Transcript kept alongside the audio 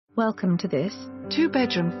Welcome to this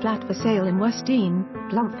 2-bedroom flat for sale in Westdene,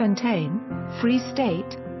 Bloemfontein, Free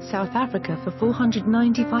State, South Africa for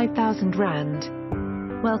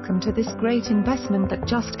R495,000. Welcome to this great investment that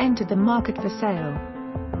just entered the market for sale.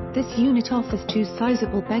 This unit offers 2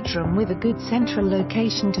 sizable bedroom with a good central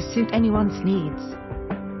location to suit anyone's needs.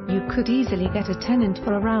 You could easily get a tenant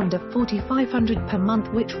for around $4,500 per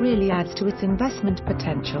month, which really adds to its investment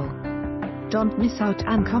potential. Don't miss out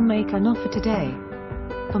and come make an offer today.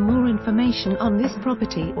 For more information on this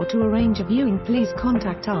property or to arrange a viewing, please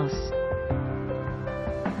contact us.